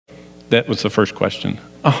That was the first question.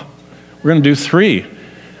 Oh, we're going to do 3.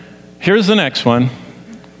 Here's the next one.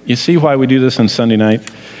 You see why we do this on Sunday night?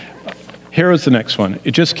 Here is the next one.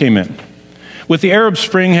 It just came in. With the Arab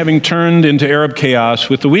Spring having turned into Arab chaos,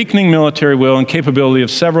 with the weakening military will and capability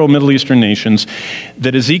of several Middle Eastern nations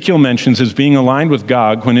that Ezekiel mentions as being aligned with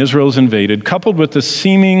Gog when Israel is invaded, coupled with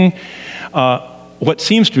the what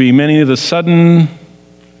seems to be the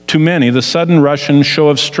sudden Russian show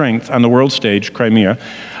of strength on the world stage, Crimea,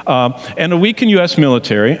 and a weakened U.S.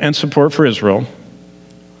 military and support for Israel.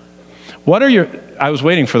 I was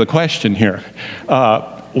waiting for the question here.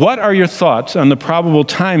 What are your thoughts on the probable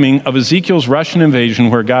timing of Ezekiel's Russian invasion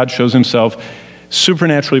where God shows himself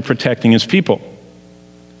supernaturally protecting his people?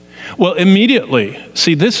 Well, immediately,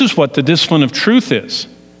 see, this is what the discipline of truth is.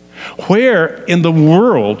 Where in the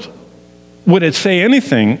world would it say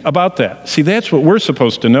anything about that? See, that's what we're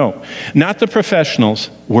supposed to know. Not the professionals,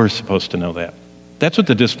 we're supposed to know that. That's what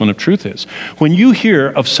the discipline of truth is. When you hear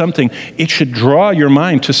of something, it should draw your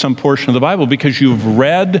mind to some portion of the Bible because you've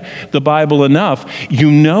read the Bible enough.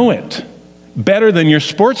 You know it better than your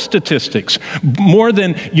sports statistics, more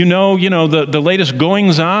than you know the latest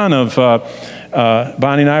goings-on of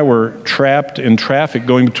Bonnie and I were trapped in traffic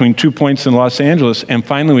going between 2 points in Los Angeles, and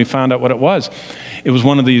finally we found out what it was. It was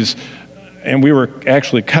one of these, and we were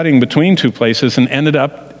actually cutting between 2 places and ended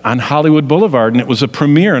up on Hollywood Boulevard, and it was a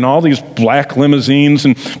premiere, and all these black limousines,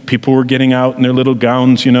 and people were getting out in their little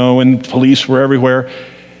gowns, and police were everywhere.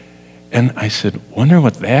 And I said, wonder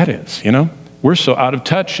what that is, We're so out of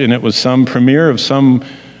touch, and it was some premiere of some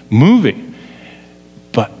movie.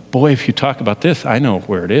 But boy, if you talk about this, I know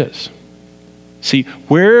where it is. See,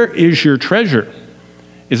 where is your treasure?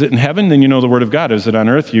 Is it in heaven? Then you know the Word of God. Is it on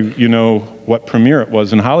earth? You know what premiere it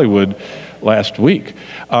was in Hollywood last week.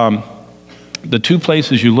 The 2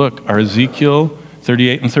 places you look are Ezekiel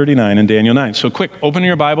 38 and 39 and Daniel 9. So quick, open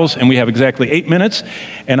your Bibles, and we have exactly 8 minutes,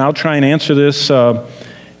 and I'll try and answer this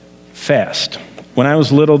fast. When I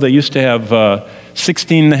was little, they used to have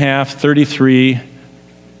 16 and a half, 33,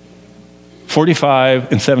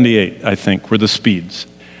 45, and 78, I think, were the speeds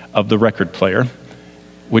of the record player,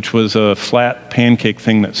 which was a flat pancake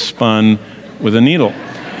thing that spun with a needle.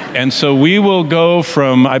 And so we will go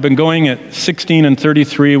from, I've been going at 16 and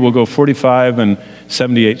 33, we'll go 45 and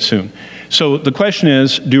 78 soon. So the question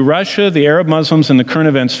is, do Russia, the Arab Muslims, and the current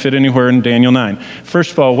events fit anywhere in Daniel 9?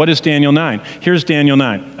 First of all, what is Daniel 9? Here's Daniel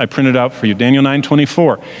 9. I printed out for you. Daniel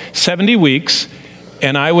 9:24. 70 weeks,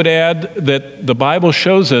 and I would add that the Bible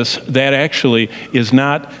shows us that actually is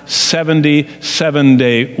not 70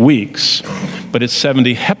 7-day weeks, but it's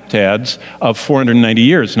 70 heptads of 490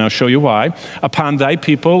 years. And I'll show you why. Upon thy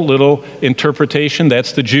people, little interpretation,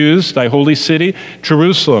 that's the Jews, thy holy city,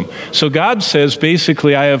 Jerusalem. So God says,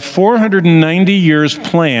 basically, I have 490 years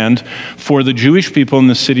planned for the Jewish people in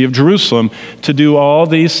the city of Jerusalem to do all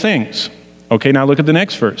these things. Okay, now look at the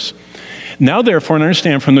next verse. Now, therefore, and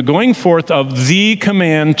understand, from the going forth of the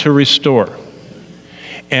command to restore.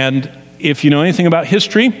 And if you know anything about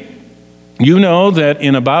history, you know that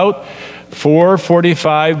in about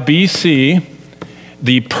 445 BC,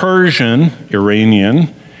 the Persian,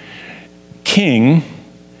 Iranian, king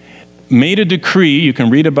made a decree. You can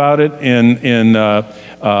read about it in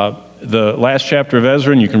the last chapter of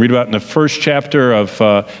Ezra, and you can read about it in the first chapter of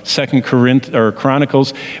 2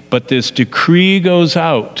 Chronicles. But this decree goes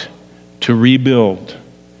out to rebuild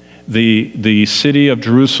the city of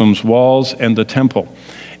Jerusalem's walls and the temple.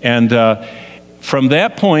 And from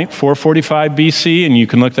that point, 445 BC, and you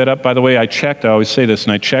can look that up, by the way, I always say this,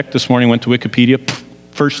 and I checked this morning, went to Wikipedia,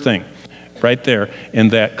 first thing, right there, in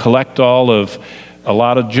that collect all of a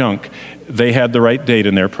lot of junk. They had the right date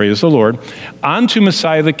in there, praise the Lord. On to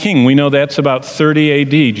Messiah the King. We know that's about 30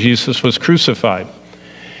 AD. Jesus was crucified.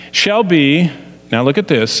 Shall be, now look at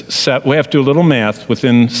this, set, we have to do a little math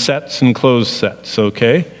within sets and closed sets,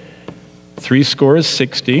 okay? 3 scores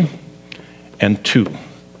 60 and 2.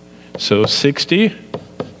 So 60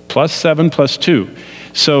 plus 7 plus 2.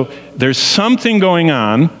 So there's something going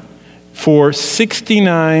on for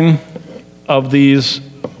 69 of these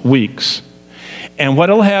weeks. And what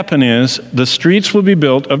will happen is the streets will be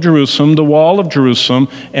built of Jerusalem, the wall of Jerusalem,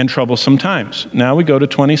 and troublesome times. Now we go to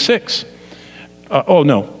 26.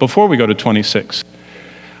 Before we go to 26.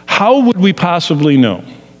 How would we possibly know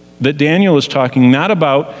that Daniel is talking not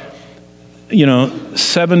about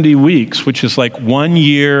 70 weeks, which is like 1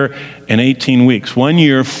 year and 18 weeks. 1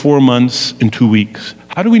 year, 4 months, and 2 weeks.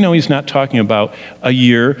 How do we know he's not talking about a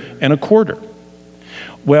year and a quarter?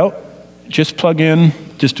 Well, just plug in,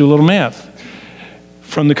 just do a little math.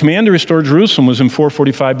 From the command to restore Jerusalem was in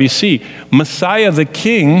 445 BC. Messiah the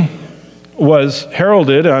King was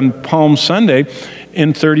heralded on Palm Sunday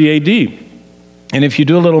in 30 AD. And if you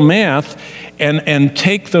do a little math and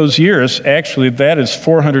take those years, actually that is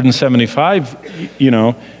 475,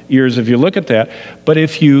 years if you look at that. But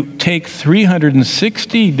if you take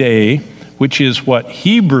 360 day, which is what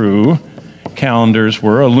Hebrew calendars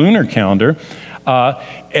were, a lunar calendar,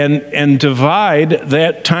 and divide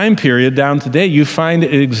that time period down today, you find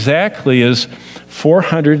it exactly as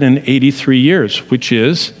 483 years, which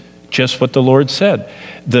is just what the Lord said.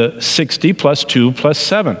 The 60 plus 2 plus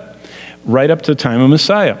 7, right up to the time of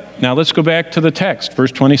Messiah. Now let's go back to the text,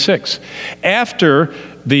 verse 26. After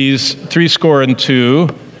these 62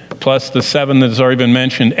 plus the 7 that has already been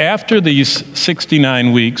mentioned, after these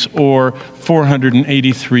 69 weeks or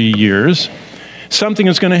 483 years, something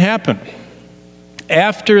is going to happen.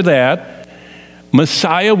 After that,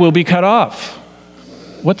 Messiah will be cut off.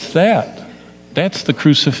 What's that? That's the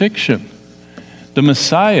crucifixion. The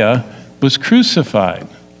Messiah was crucified.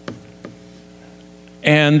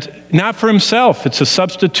 And not for himself, it's a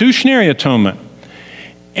substitutionary atonement.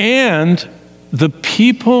 And the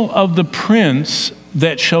people of the prince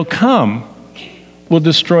that shall come will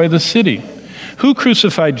destroy the city. Who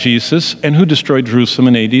crucified Jesus and who destroyed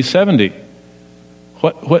Jerusalem in AD 70?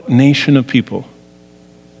 What nation of people?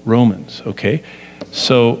 Romans, okay?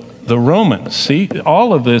 So the Romans, see,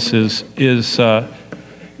 all of this is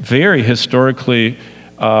very historically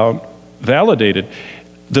validated.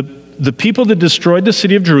 The people that destroyed the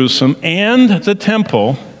city of Jerusalem and the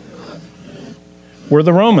temple were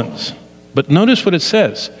the Romans. But notice what it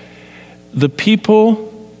says. The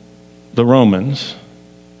people, the Romans,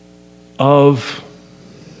 of,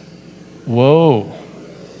 whoa,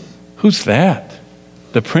 who's that?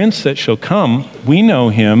 The prince that shall come, we know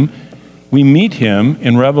him, we meet him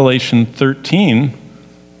in Revelation 13,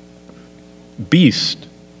 beast.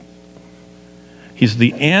 He's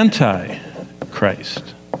the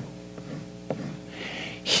Antichrist.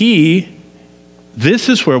 This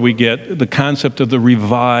is where we get the concept of the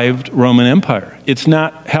revived Roman Empire. It's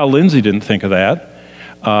not, Hal Lindsey didn't think of that.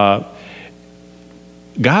 God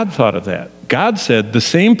thought of that. God said the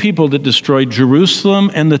same people that destroyed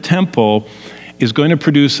Jerusalem and the temple is going to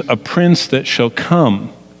produce a prince that shall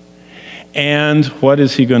come. And what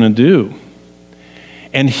is he going to do?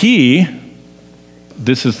 And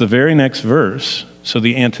this is the very next verse, so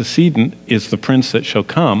the antecedent is the prince that shall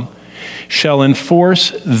come, shall enforce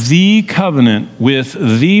the covenant with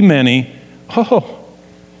the many. Oh,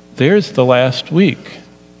 there's the last week.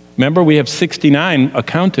 Remember, we have 69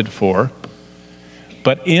 accounted for,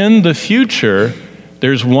 but in the future,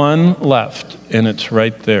 there's one left, and it's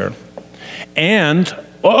right there. And,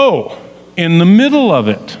 in the middle of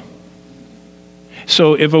it.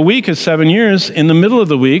 So if a week is 7 years, in the middle of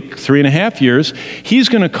the week, 3.5 years, he's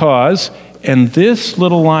going to cause, and this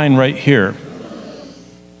little line right here,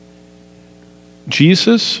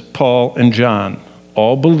 Jesus, Paul, and John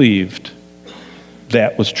all believed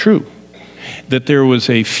that was true. That there was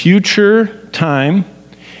a future time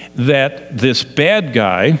that this bad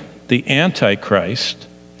guy, the Antichrist,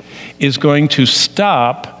 is going to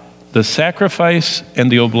stop the sacrifice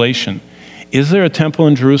and the oblation. Is there a temple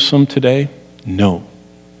in Jerusalem today? No.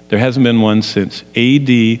 There hasn't been one since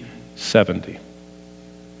AD 70.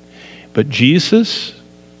 But Jesus,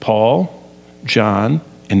 Paul, John,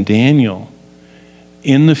 and Daniel,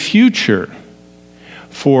 in the future,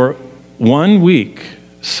 for 1 week,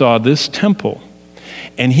 saw this temple.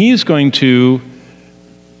 And he's going to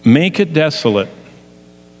make it desolate.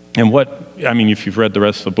 And if you've read the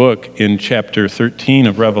rest of the book, in chapter 13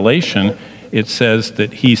 of Revelation, it says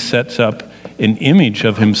that he sets up an image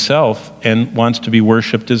of himself and wants to be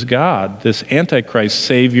worshiped as God. This Antichrist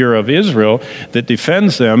savior of Israel that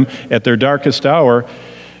defends them at their darkest hour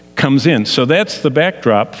comes in. So that's the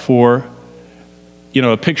backdrop for,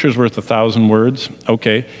 a picture's worth 1,000 words.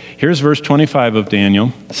 Okay, here's verse 25 of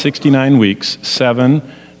Daniel, 69 weeks, 7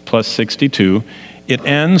 plus 62. It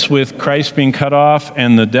ends with Christ being cut off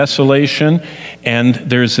and the desolation, and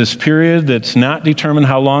there's this period that's not determined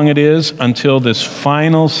how long it is until this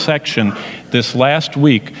final section, this last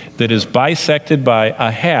week, that is bisected by a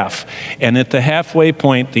half. And at the halfway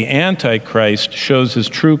point, the Antichrist shows his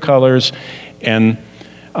true colors and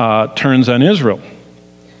turns on Israel.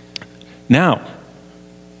 Now,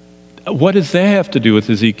 what does that have to do with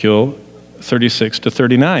Ezekiel 36 to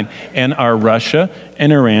 39? And are Russia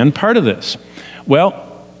and Iran part of this?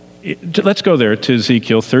 Well, let's go there to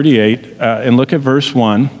Ezekiel 38 and look at verse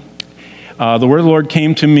 1. The word of the Lord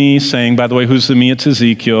came to me saying, by the way, who's the me? It's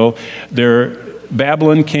Ezekiel.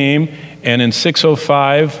 Babylon came, and in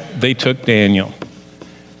 605, they took Daniel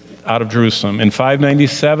out of Jerusalem. In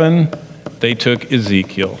 597, they took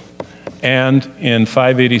Ezekiel. And in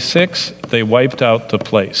 586, they wiped out the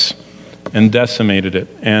place and decimated it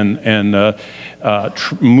and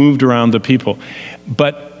moved around the people.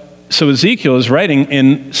 But so Ezekiel is writing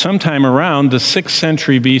in sometime around the 6th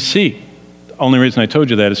century BC. Only reason I told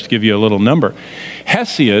you that is to give you a little number.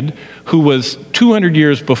 Hesiod, who was 200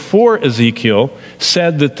 years before Ezekiel,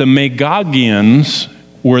 said that the Magogians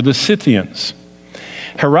were the Scythians.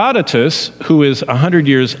 Herodotus, who is 100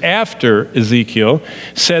 years after Ezekiel,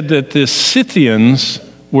 said that the Scythians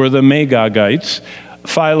were the Magogites.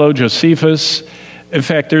 Philo, Josephus. In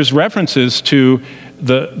fact, there's references to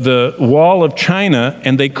the wall of China,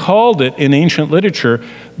 and they called it in ancient literature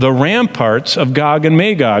the ramparts of Gog and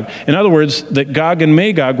Magog. In other words, that Gog and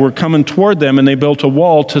Magog were coming toward them, and they built a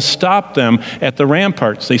wall to stop them at the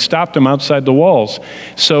ramparts. They stopped them outside the walls.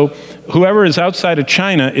 So whoever is outside of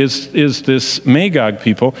China is this Magog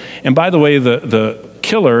people. And by the way, the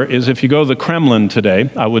killer is if you go to the Kremlin today.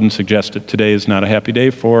 I wouldn't suggest it. Today is not a happy day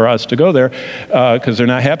for us to go there because they're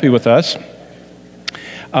not happy with us.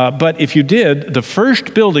 But if you did, the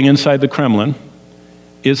first building inside the Kremlin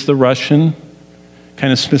is the Russian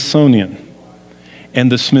kind of Smithsonian.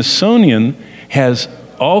 And the Smithsonian has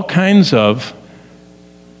all kinds of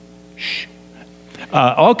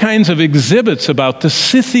exhibits about the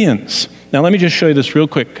Scythians. Now let me just show you this real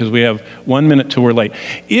quick because we have 1 minute till we're late.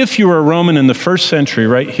 If you were a Roman in the 1st century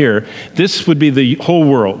right here, this would be the whole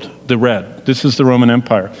world, the red. This is the Roman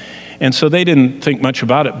Empire. And so they didn't think much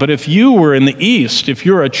about it. But if you were in the East, if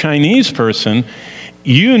you're a Chinese person,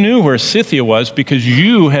 you knew where Scythia was because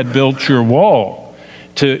you had built your wall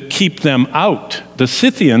to keep them out. The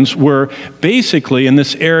Scythians were basically in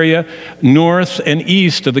this area north and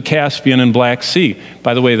east of the Caspian and Black Sea.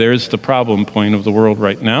 By the way, there's the problem point of the world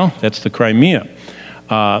right now. That's the Crimea.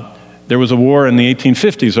 There was a war in the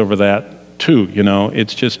 1850s over that too. You know,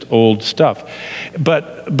 it's just old stuff.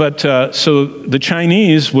 So the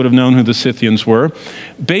Chinese would have known who the Scythians were.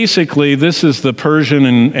 Basically, this is the Persian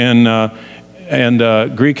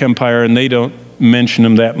and Greek Empire, and they don't mention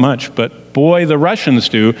them that much, but boy, the Russians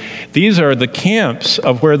do. These are the camps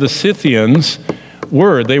of where the Scythians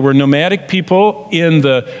were. They were nomadic people in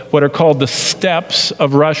what are called the steppes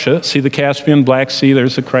of Russia. See the Caspian, Black Sea,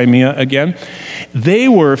 there's the Crimea again. They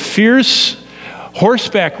were fierce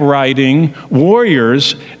horseback riding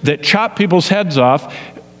warriors that chopped people's heads off,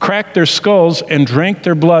 cracked their skulls, and drank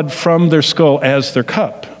their blood from their skull as their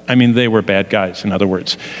cup. I mean, they were bad guys, in other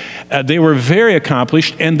words. They were very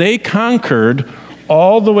accomplished, and they conquered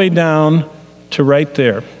all the way down to right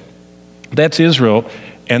there. That's Israel,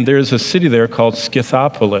 and there's a city there called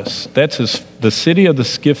Scythopolis. That's the city of the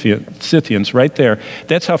Scythians right there.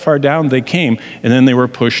 That's how far down they came, and then they were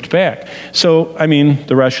pushed back. So, I mean,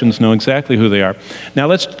 the Russians know exactly who they are. Now,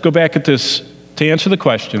 let's go back at this to answer the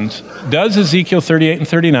questions. Does Ezekiel 38 and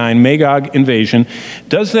 39, Magog invasion,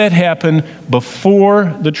 does that happen before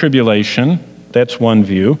the tribulation? That's one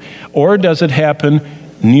view. Or does it happen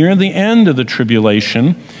near the end of the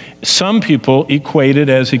tribulation? Some people equate it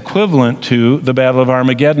as equivalent to the Battle of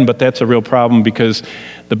Armageddon, but that's a real problem because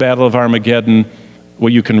the Battle of Armageddon, well,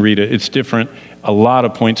 you can read it. It's different. A lot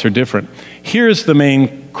of points are different. Here's the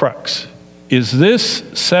main crux. Is this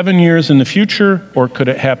 7 years in the future, or could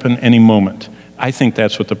it happen any moment? I think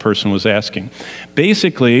that's what the person was asking.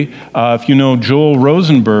 Basically, if you know Joel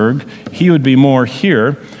Rosenberg, he would be more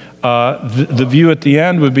here. The view at the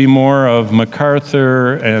end would be more of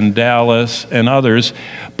MacArthur and Dallas and others,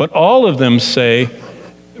 but all of them say,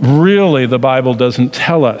 really, the Bible doesn't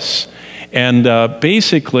tell us. And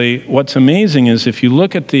basically, what's amazing is if you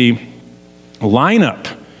look at the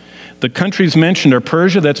lineup, the countries mentioned are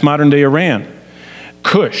Persia, that's modern-day Iran,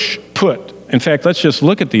 Cush, Put. In fact, let's just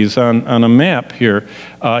look at these on a map here.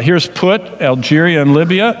 Here's Put, Algeria and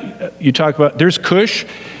Libya. You talk about, there's Cush,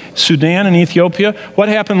 Sudan and Ethiopia. What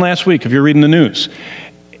happened last week, if you're reading the news?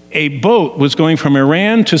 A boat was going from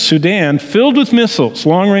Iran to Sudan filled with missiles,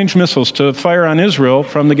 long-range missiles, to fire on Israel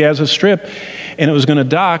from the Gaza Strip, and it was going to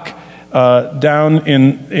dock down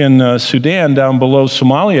in Sudan, down below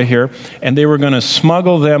Somalia here, and they were going to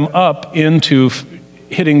smuggle them up into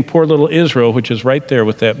hitting poor little Israel, which is right there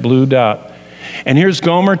with that blue dot. And here's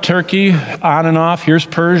Gomer, Turkey, on and off. Here's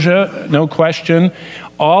Persia, no question.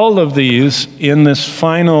 All of these in this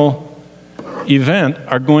final event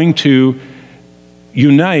are going to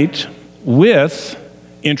unite with,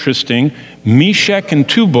 interesting, Meshech and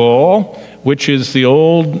Tubal, which is the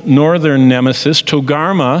old northern nemesis,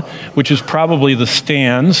 Togarmah, which is probably the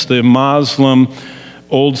Stans, the Muslim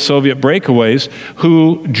old Soviet breakaways,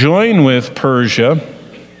 who join with Persia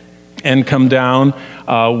and come down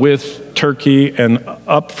with Turkey, and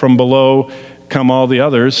up from below come all the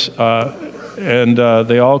others. And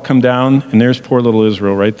they all come down, and there's poor little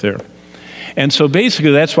Israel right there. And so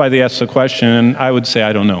basically, that's why they asked the question, and I would say,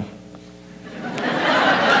 I don't know.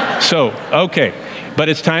 So, okay, but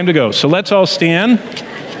it's time to go. So let's all stand.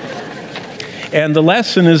 And the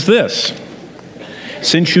lesson is this.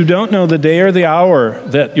 Since you don't know the day or the hour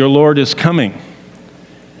that your Lord is coming,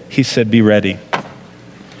 he said, be ready.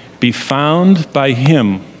 Be found by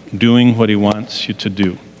him doing what he wants you to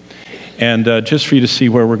do. And just for you to see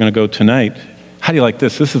where we're going to go tonight, how do you like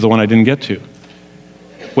this? This is the one I didn't get to.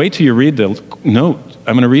 Wait till you read the note.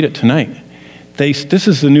 I'm going to read it tonight. This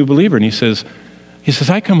is the new believer, and he says,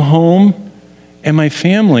 I come home and my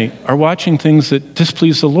family are watching things that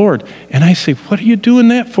displease the Lord. And I say, what are you doing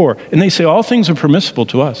that for? And they say, all things are permissible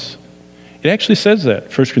to us. It actually says that,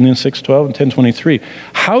 1 Corinthians 6:12 and 10:23.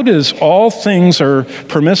 How does all things are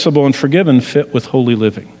permissible and forgiven fit with holy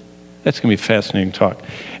living? That's going to be fascinating talk.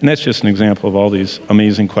 And that's just an example of all these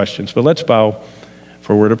amazing questions. But let's bow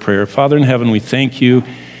for a word of prayer. Father in heaven, we thank you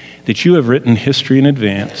that you have written history in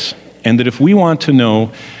advance, and that if we want to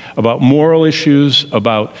know about moral issues,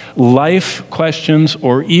 about life questions,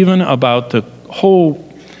 or even about the whole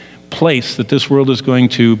place that this world is going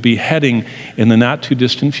to be heading in the not too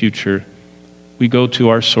distant future, we go to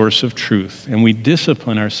our source of truth, and we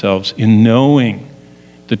discipline ourselves in knowing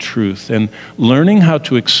the truth and learning how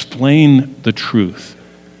to explain the truth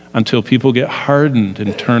until people get hardened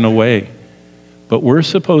and turn away. But we're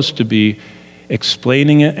supposed to be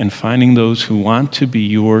explaining it and finding those who want to be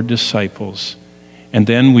your disciples. And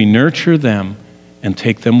then we nurture them and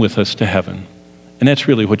take them with us to heaven. And that's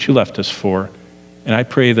really what you left us for. And I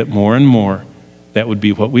pray that more and more that would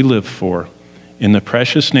be what we live for. In the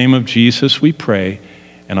precious name of Jesus we pray.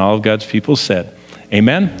 And all of God's people said,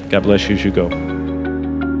 amen. God bless you as you go.